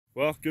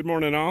Well, good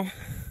morning all.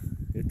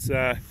 It's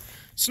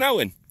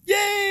snowing.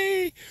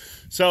 Yay!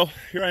 So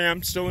here I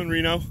am, still in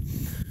Reno,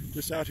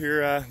 just out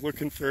here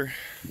looking for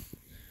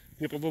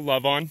people to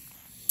love on.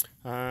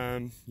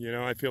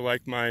 I feel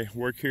like my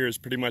work here is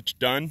pretty much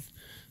done.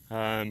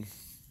 I'm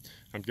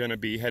going to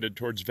be headed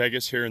towards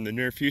Vegas here in the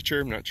near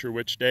future. I'm not sure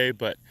which day,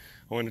 but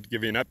I wanted to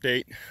give you an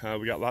update.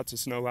 We got lots of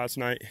snow last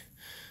night.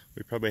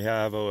 We probably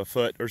have a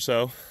foot or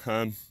so.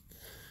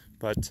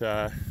 But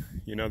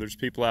there's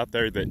people out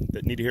there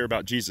that need to hear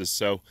about Jesus.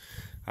 So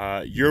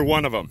you're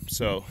one of them.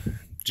 So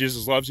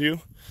Jesus loves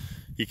you.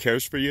 He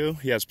cares for you.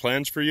 He has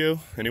plans for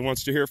you, and he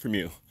wants to hear from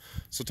you.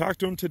 So talk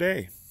to him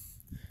today.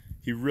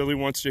 He really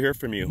wants to hear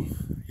from you.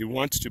 He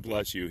wants to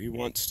bless you. He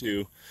wants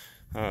to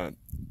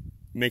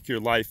make your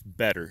life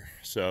better.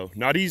 So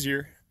not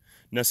easier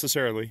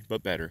necessarily,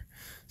 but better.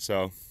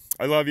 So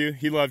I love you.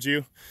 He loves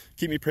you.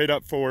 Keep me prayed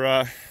up for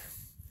that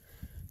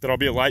I'll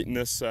be a light in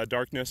this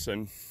darkness,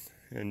 and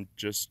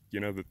just,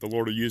 that the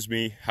Lord will use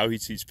me how he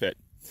sees fit.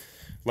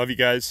 Love you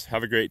guys.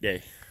 Have a great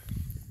day.